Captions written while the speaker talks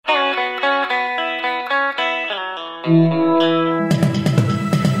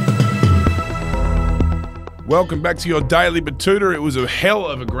Welcome back to your Daily Batuta. It was a hell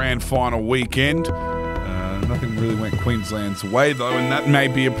of a grand final weekend. Nothing really went Queensland's way, though, and that may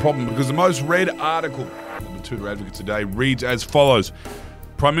be a problem because the most read article in the Batuta Advocate today reads as follows.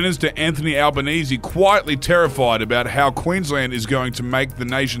 Prime Minister Anthony Albanese quietly terrified about how Queensland is going to make the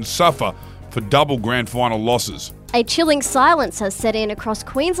nation suffer for double grand final losses. A chilling silence has set in across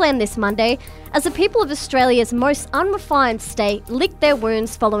Queensland this Monday as the people of Australia's most unrefined state lick their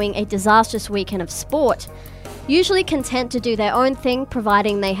wounds following a disastrous weekend of sport. Usually content to do their own thing,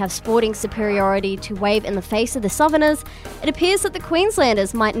 providing they have sporting superiority to wave in the face of the Southerners, it appears that the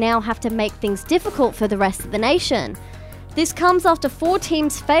Queenslanders might now have to make things difficult for the rest of the nation. This comes after 4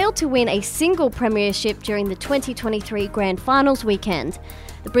 teams failed to win a single premiership during the 2023 Grand Finals weekend.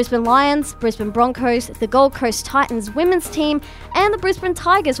 The Brisbane Lions, Brisbane Broncos, the Gold Coast Titans women's team, and the Brisbane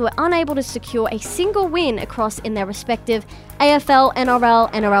Tigers were unable to secure a single win across in their respective AFL,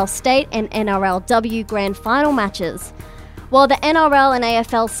 NRL, NRL State, and NRLW Grand Final matches. While the NRL and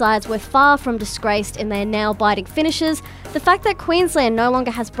AFL sides were far from disgraced in their nail-biting finishes, the fact that Queensland no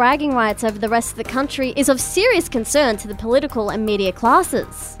longer has bragging rights over the rest of the country is of serious concern to the political and media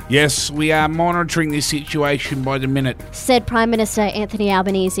classes. Yes, we are monitoring this situation by the minute, said Prime Minister Anthony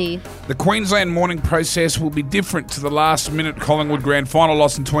Albanese. The Queensland mourning process will be different to the last-minute Collingwood Grand Final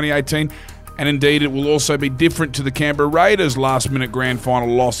loss in 2018, and indeed it will also be different to the Canberra Raiders' last-minute Grand Final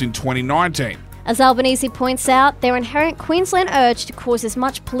loss in 2019. As Albanese points out, their inherent Queensland urge to cause as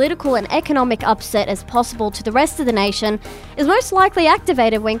much political and economic upset as possible to the rest of the nation is most likely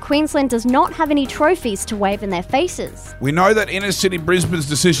activated when Queensland does not have any trophies to wave in their faces. We know that inner-city Brisbane's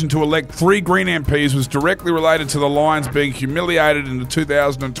decision to elect 3 Green MPs was directly related to the Lions being humiliated in the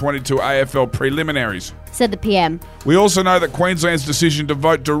 2022 AFL preliminaries, said the PM. We also know that Queensland's decision to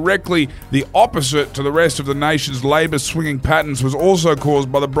vote directly the opposite to the rest of the nation's Labor swinging patterns was also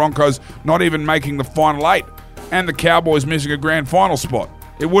caused by the Broncos not even making the final 8 and the Cowboys missing a grand final spot.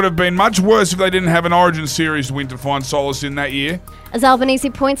 It would have been much worse if they didn't have an Origin Series win to find solace in that year. As Albanese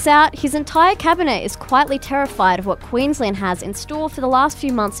points out, his entire cabinet is quietly terrified of what Queensland has in store for the last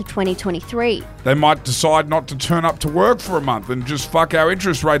few months of 2023. They might decide not to turn up to work for a month and just fuck our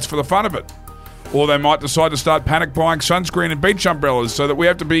interest rates for the fun of it. Or they might decide to start panic buying sunscreen and beach umbrellas so that we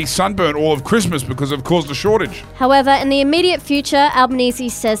have to be sunburnt all of Christmas because they've caused a shortage. However, in the immediate future, Albanese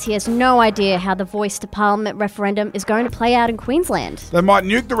says he has no idea how the Voice to Parliament referendum is going to play out in Queensland. They might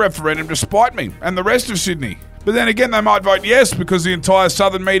nuke the referendum to spite me and the rest of Sydney. But then again, they might vote yes because the entire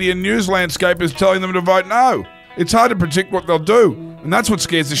southern media news landscape is telling them to vote no. It's hard to predict what they'll do, and that's what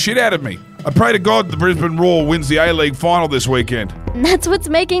scares the shit out of me. I pray to God the Brisbane Roar wins the A-League final this weekend. And that's what's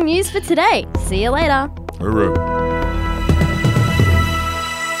making news for today. See you later. Hooroo.